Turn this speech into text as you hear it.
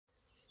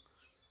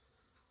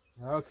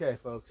Okay,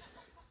 folks.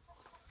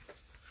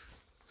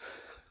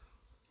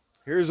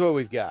 Here's what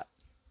we've got.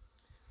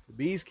 The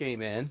bees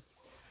came in.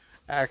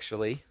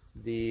 Actually,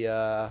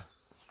 the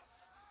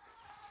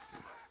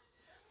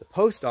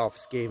post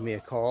office gave me a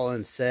call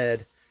and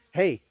said,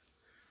 hey,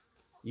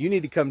 you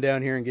need to come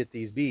down here and get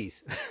these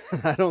bees.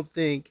 I don't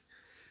think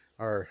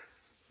our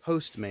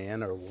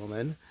postman or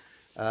woman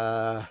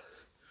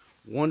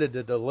wanted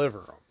to deliver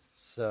them.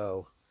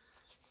 So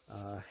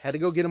had to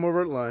go get them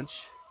over at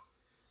lunch.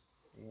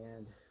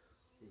 And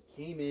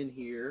they came in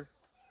here.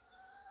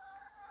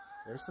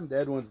 There's some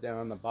dead ones down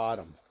on the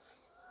bottom,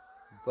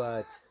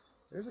 but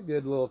there's a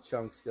good little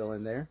chunk still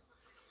in there.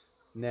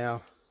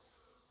 Now,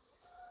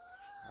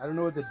 I don't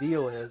know what the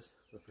deal is,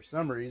 but for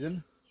some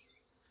reason,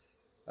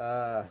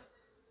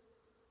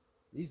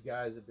 these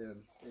guys have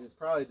been, and it's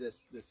probably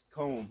this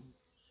comb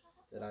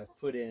that I've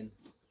put in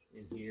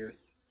here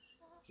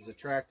is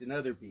attracting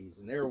other bees,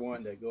 and they're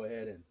wanting to go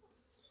ahead and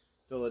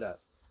fill it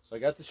up. So I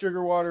got the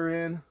sugar water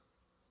in.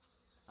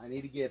 I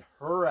need to get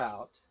her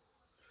out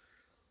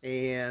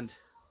and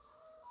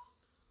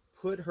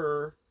put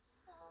her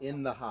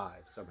in the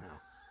hive somehow.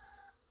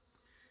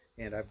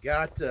 And I've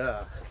got,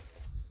 I'm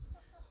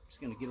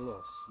just going to get a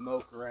little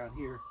smoke around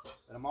here,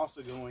 but I'm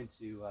also going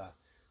to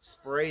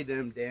spray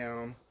them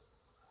down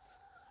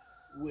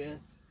with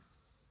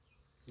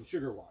some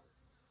sugar water.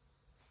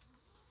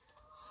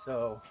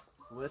 So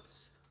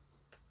let's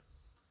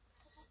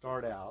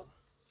start out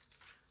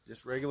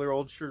just regular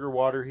old sugar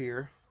water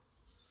here,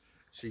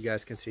 so you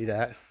guys can see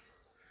that.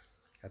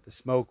 Got the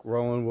smoke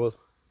rolling, we'll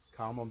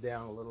calm them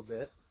down a little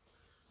bit,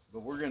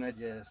 but we're gonna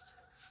just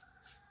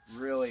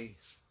really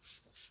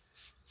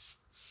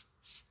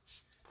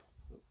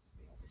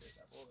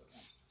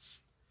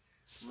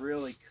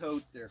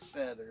coat their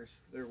feathers,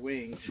 their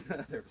wings,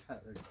 their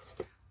feathers.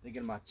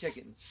 Thinking of my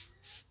chickens.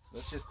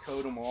 Let's just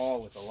coat them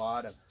all with a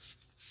lot of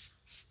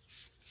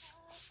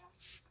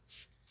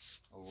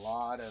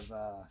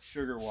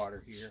sugar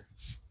water here.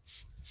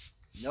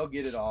 And they'll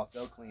get it off.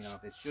 They'll clean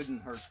up. It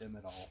shouldn't hurt them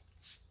at all.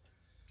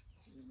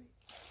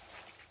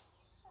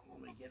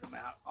 Let me get them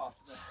out off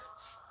the.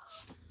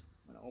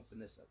 I'm going to open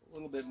this up a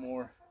little bit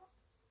more.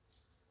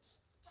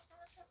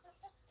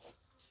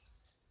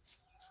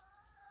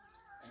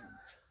 And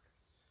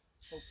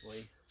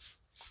hopefully,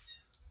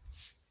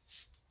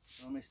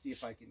 let me see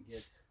if I can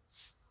get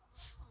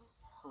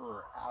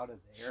her out of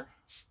there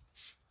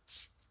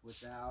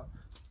without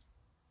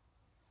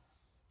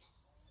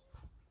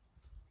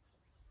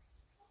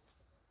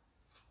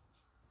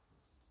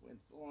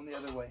wind's blowing the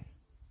other way.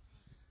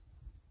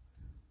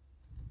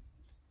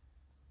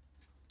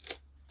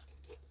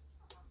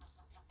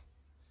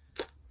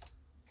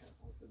 Kind of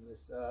open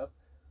this up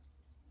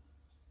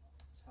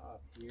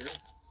top here.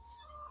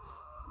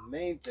 The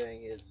main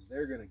thing is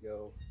they're going to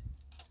go.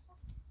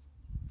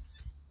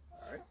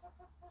 All right.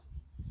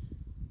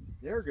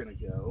 They're going to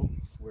go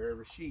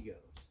wherever she goes.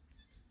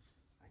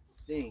 I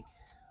think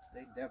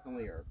they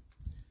definitely are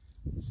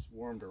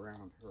swarmed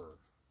around her.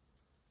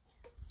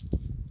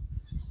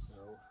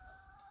 So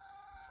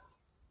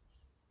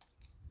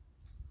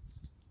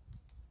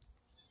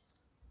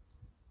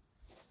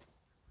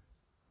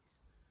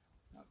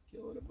I'm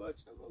killing a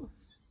bunch of them.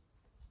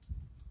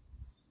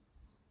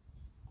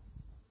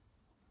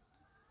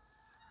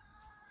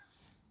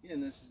 Again,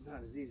 this is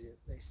not as easy.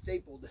 They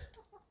stapled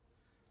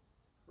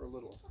for a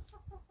little.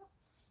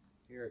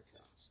 Here it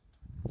comes.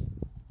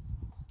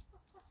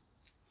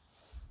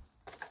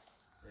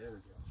 There we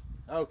go.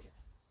 Okay.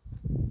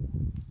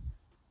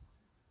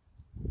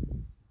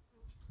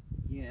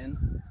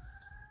 Again,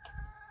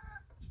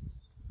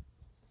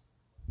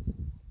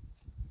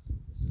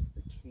 this is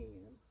the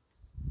can.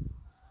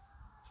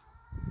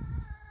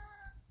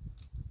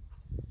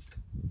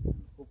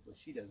 Hopefully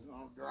she doesn't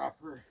all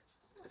drop her.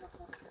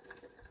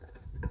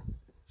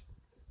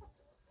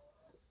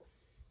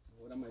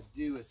 What I'm going to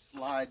do is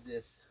slide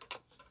this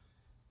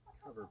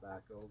cover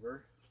back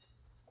over.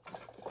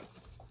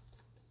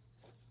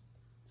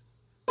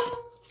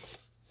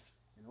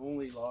 And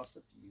only lost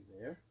a few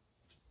there.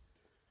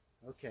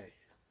 Okay.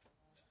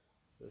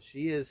 So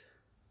she is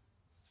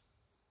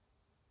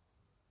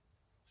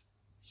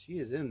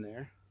in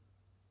there.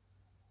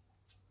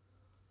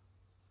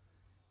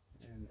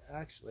 And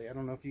actually, I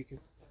don't know if you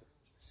can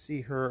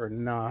see her or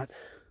not.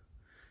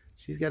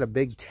 She's got a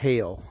big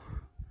tail.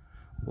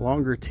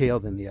 Longer tail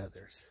than the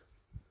others.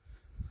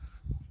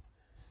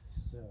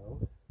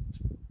 So,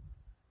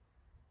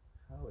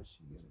 how is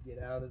she going to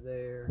get out of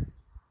there?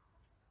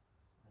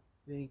 I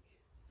think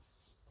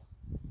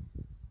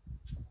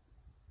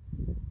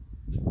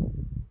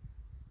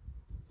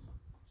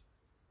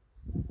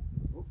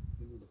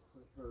we need to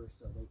put her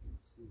so they can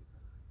see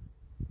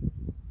her.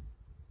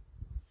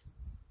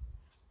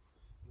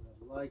 What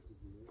I'd like to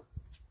do,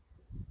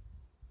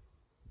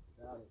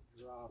 without it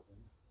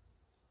dropping,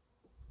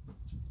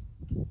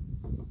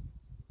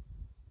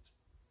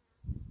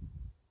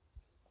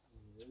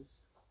 is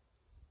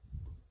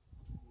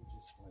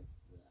just like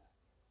that.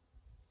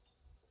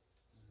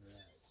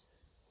 Alright.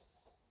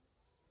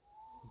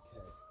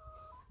 Okay.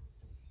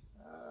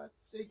 I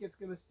think it's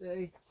going to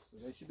stay. So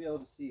they should be able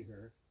to see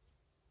her.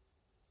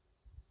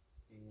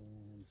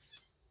 And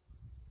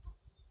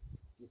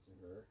get to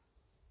her.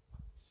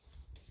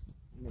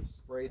 Let me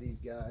spray these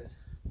guys.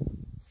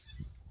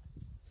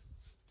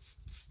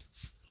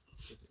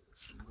 With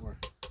some more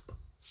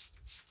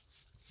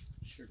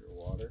sugar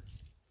water.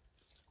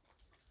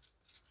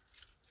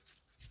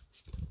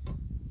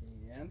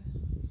 And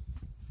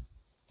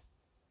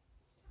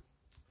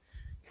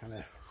kind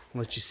of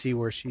let you see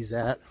where she's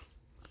at.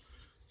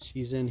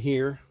 She's in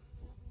here.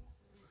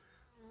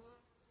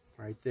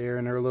 Right there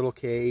in her little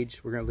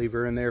cage. We're going to leave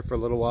her in there for a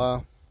little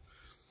while.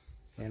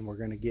 And we're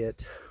going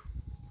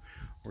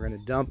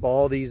to dump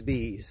all these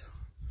bees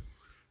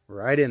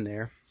right in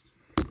there.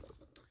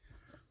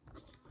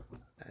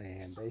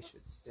 And they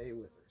should stay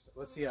with her. So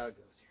let's see how it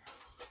goes here.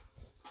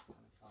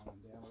 Calm them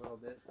down a little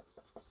bit.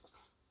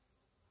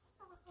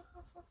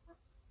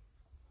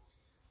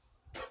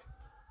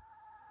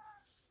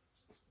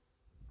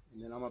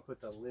 And then I'm going to put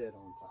the lid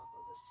on top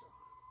of it. So.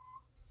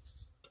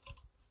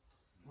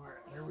 All right,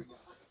 here we go.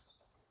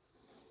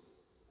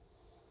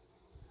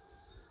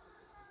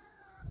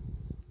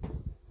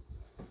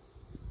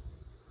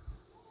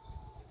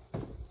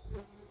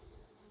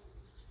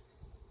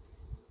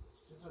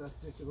 Got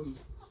a thick of them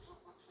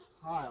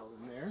pile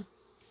in there.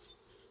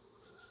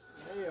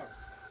 They are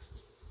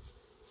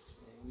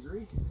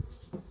angry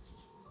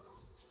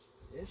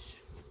ish,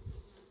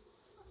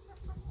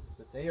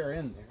 but they are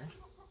in there.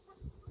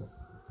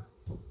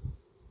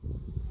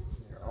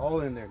 They're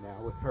all in there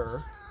now with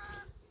her.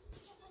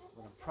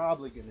 What I'm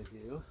probably going to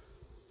do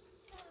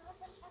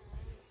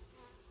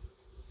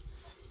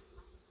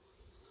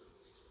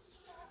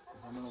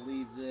is I'm going to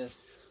leave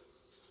this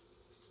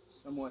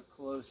somewhat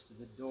close to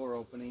the door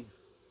opening.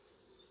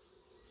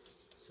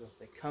 So if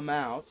they come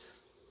out,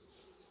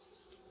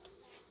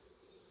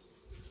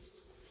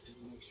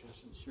 make sure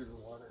some sugar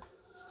water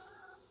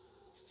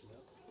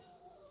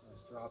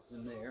is dropped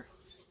in there.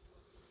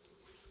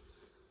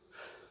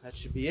 That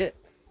should be it.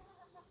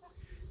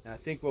 Now I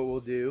think what we'll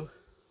do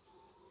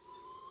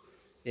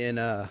in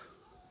a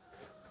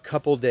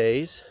couple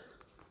days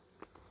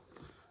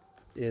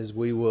is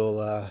we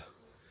will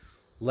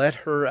let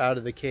her out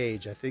of the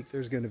cage. I think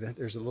there's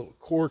a little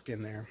cork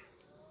in there.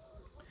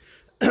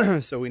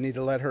 So we need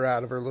to let her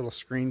out of her little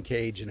screen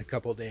cage in a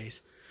couple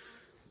days.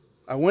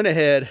 I went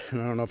ahead,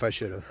 and I don't know if I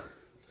should have,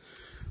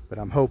 but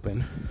I'm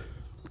hoping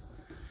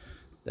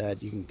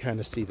that you can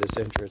kind of see this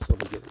entrance.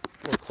 Let me get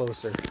a little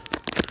closer.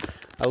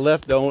 I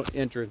left the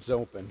entrance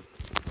open.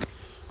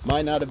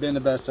 Might not have been the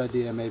best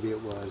idea, maybe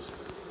it was.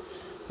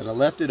 But I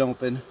left it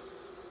open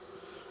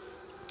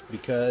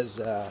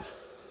because I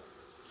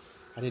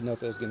didn't know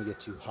if it was going to get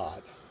too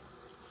hot.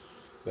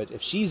 But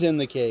if she's in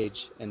the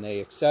cage and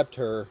they accept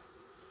her,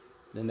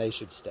 then they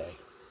should stay.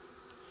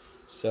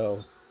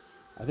 So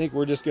I think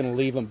we're just going to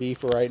leave them be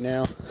for right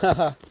now.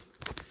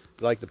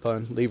 Like the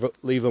pun,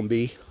 leave them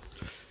be.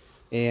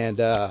 And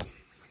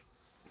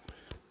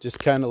just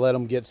kind of let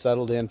them get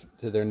settled in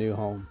to their new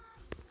home.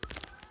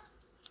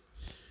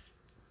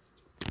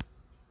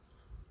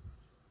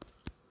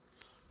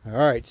 All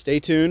right,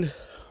 stay tuned.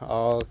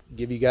 I'll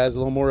give you guys a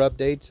little more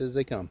updates as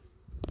they come.